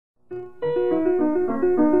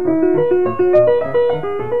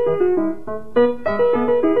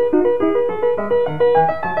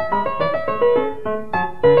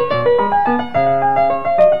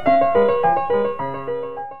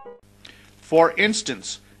For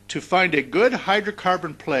instance, to find a good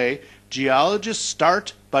hydrocarbon play, geologists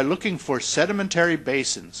start by looking for sedimentary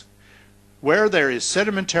basins, where there is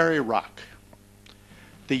sedimentary rock.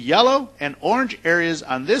 The yellow and orange areas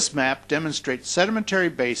on this map demonstrate sedimentary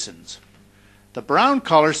basins. The brown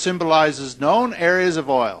color symbolizes known areas of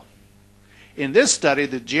oil. In this study,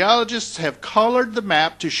 the geologists have colored the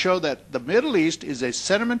map to show that the Middle East is a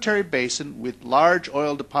sedimentary basin with large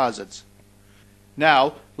oil deposits.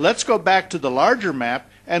 Now, let's go back to the larger map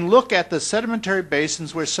and look at the sedimentary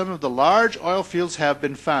basins where some of the large oil fields have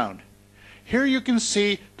been found. Here you can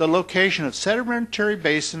see the location of sedimentary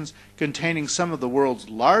basins containing some of the world's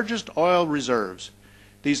largest oil reserves.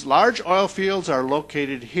 These large oil fields are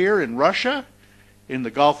located here in Russia, in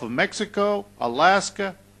the Gulf of Mexico,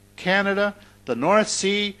 Alaska, Canada, the North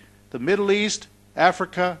Sea, the Middle East,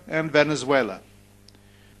 Africa, and Venezuela.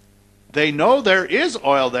 They know there is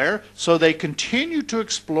oil there, so they continue to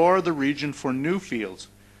explore the region for new fields,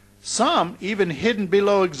 some even hidden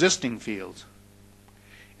below existing fields.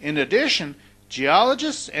 In addition,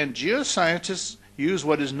 geologists and geoscientists use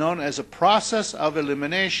what is known as a process of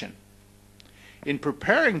elimination. In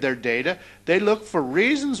preparing their data, they look for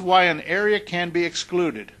reasons why an area can be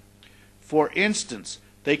excluded. For instance,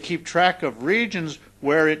 they keep track of regions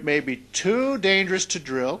where it may be too dangerous to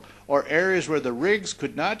drill, or areas where the rigs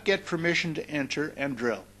could not get permission to enter and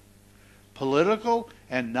drill. Political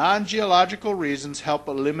and non-geological reasons help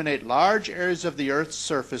eliminate large areas of the Earth's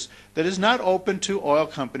surface that is not open to oil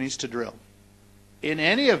companies to drill. In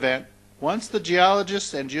any event, once the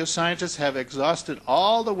geologists and geoscientists have exhausted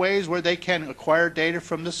all the ways where they can acquire data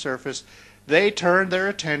from the surface, they turn their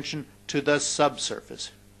attention to the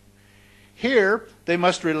subsurface. Here, they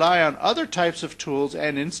must rely on other types of tools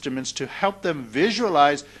and instruments to help them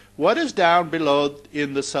visualize what is down below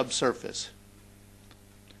in the subsurface.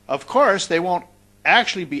 Of course, they won't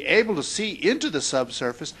actually be able to see into the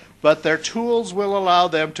subsurface, but their tools will allow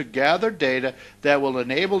them to gather data that will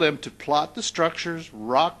enable them to plot the structures,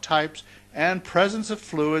 rock types, and presence of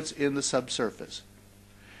fluids in the subsurface.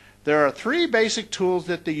 There are three basic tools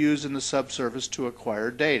that they use in the subsurface to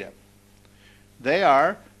acquire data. They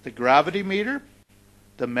are the gravity meter,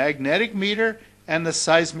 the magnetic meter, and the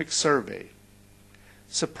seismic survey.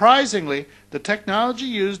 Surprisingly, the technology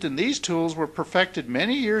used in these tools were perfected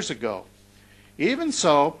many years ago. Even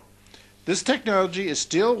so, this technology is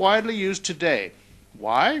still widely used today.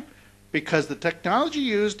 Why? Because the technology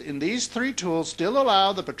used in these three tools still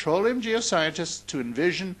allow the petroleum geoscientists to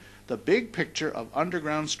envision the big picture of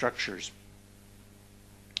underground structures.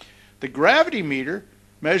 The gravity meter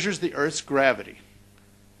measures the Earth's gravity.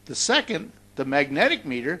 The second, the magnetic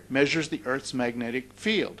meter, measures the Earth's magnetic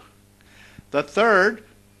field. The third,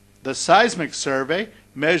 the seismic survey,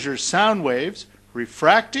 measures sound waves,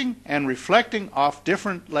 refracting and reflecting off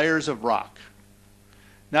different layers of rock.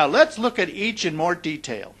 Now let's look at each in more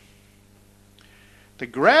detail. The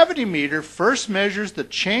gravity meter first measures the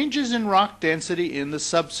changes in rock density in the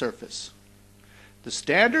subsurface. The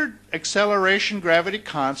standard acceleration gravity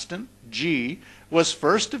constant, g, was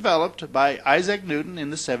first developed by Isaac Newton in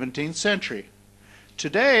the 17th century.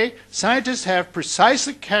 Today, scientists have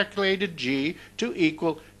precisely calculated g to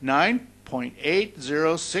equal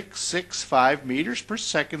 9.80665 meters per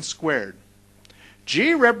second squared.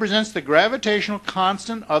 G represents the gravitational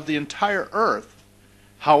constant of the entire Earth.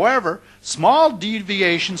 However, small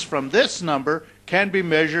deviations from this number can be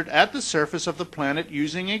measured at the surface of the planet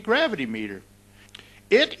using a gravity meter.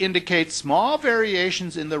 It indicates small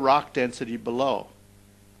variations in the rock density below.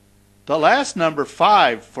 The last number,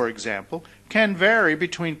 5, for example, can vary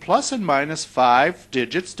between plus and minus 5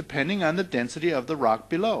 digits depending on the density of the rock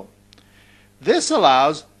below. This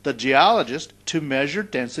allows the geologist to measure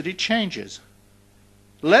density changes.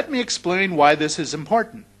 Let me explain why this is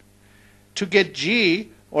important. To get G,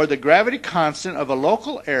 or the gravity constant of a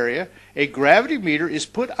local area, a gravity meter is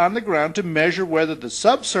put on the ground to measure whether the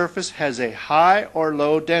subsurface has a high or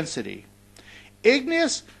low density.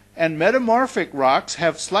 Igneous and metamorphic rocks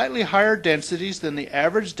have slightly higher densities than the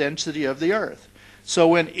average density of the Earth. So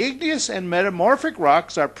when igneous and metamorphic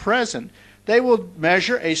rocks are present, they will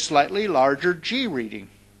measure a slightly larger G reading.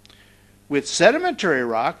 With sedimentary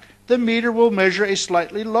rock, the meter will measure a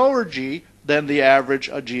slightly lower G than the average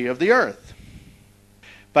G of the Earth.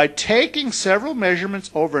 By taking several measurements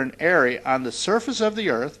over an area on the surface of the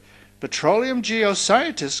Earth, petroleum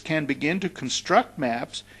geoscientists can begin to construct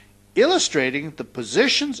maps illustrating the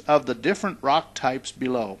positions of the different rock types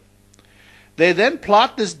below. They then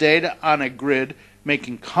plot this data on a grid,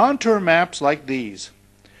 making contour maps like these.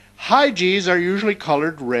 High Gs are usually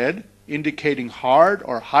colored red, indicating hard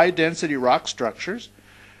or high-density rock structures.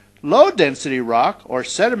 Low-density rock, or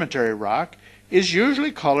sedimentary rock, is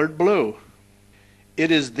usually colored blue.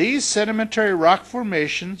 It is these sedimentary rock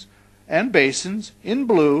formations and basins in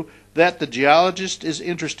blue that the geologist is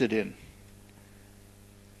interested in.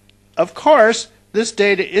 Of course, this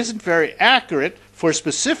data isn't very accurate for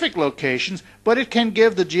specific locations, but it can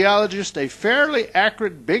give the geologist a fairly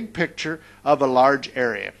accurate big picture of a large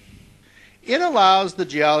area. It allows the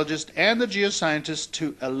geologist and the geoscientist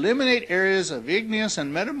to eliminate areas of igneous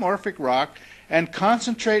and metamorphic rock and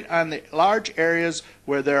concentrate on the large areas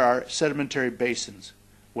where there are sedimentary basins,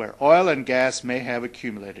 where oil and gas may have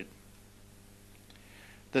accumulated.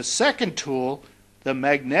 The second tool, the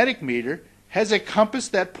magnetic meter, has a compass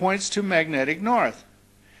that points to magnetic north.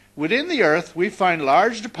 Within the earth, we find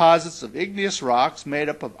large deposits of igneous rocks made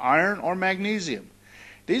up of iron or magnesium.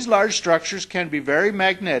 These large structures can be very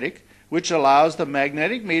magnetic, which allows the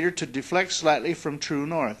magnetic meter to deflect slightly from true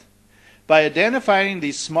north. By identifying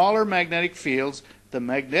these smaller magnetic fields, the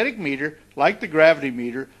magnetic meter, like the gravity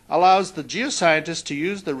meter, allows the geoscientist to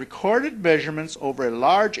use the recorded measurements over a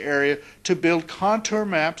large area to build contour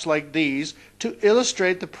maps like these to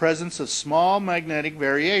illustrate the presence of small magnetic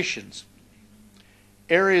variations.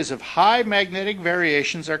 Areas of high magnetic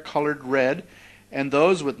variations are colored red, and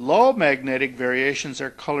those with low magnetic variations are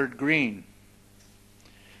colored green.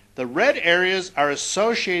 The red areas are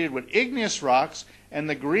associated with igneous rocks, and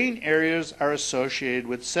the green areas are associated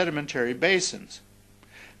with sedimentary basins.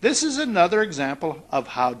 This is another example of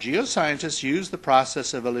how geoscientists use the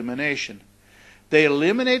process of elimination. They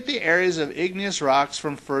eliminate the areas of igneous rocks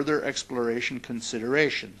from further exploration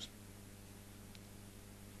considerations.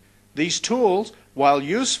 These tools, while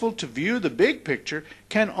useful to view the big picture,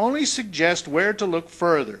 can only suggest where to look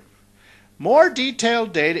further. More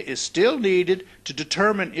detailed data is still needed to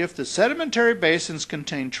determine if the sedimentary basins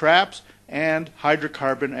contain traps and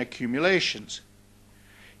hydrocarbon accumulations.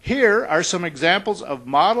 Here are some examples of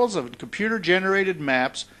models of computer-generated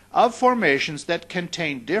maps of formations that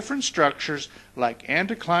contain different structures like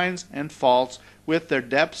anticlines and faults with their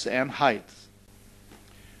depths and heights.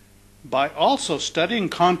 By also studying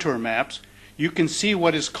contour maps, you can see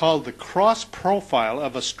what is called the cross profile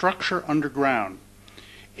of a structure underground.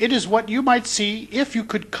 It is what you might see if you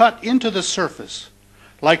could cut into the surface,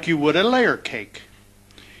 like you would a layer cake.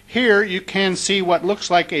 Here you can see what looks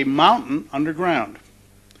like a mountain underground.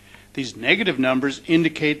 These negative numbers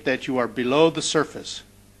indicate that you are below the surface.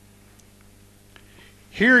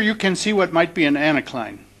 Here you can see what might be an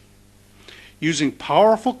anticline. Using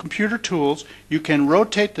powerful computer tools, you can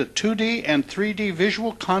rotate the 2D and 3D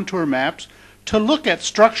visual contour maps to look at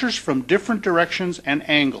structures from different directions and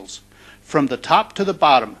angles, from the top to the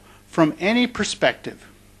bottom, from any perspective.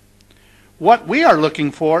 What we are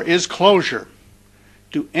looking for is closure.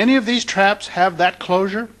 Do any of these traps have that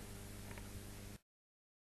closure?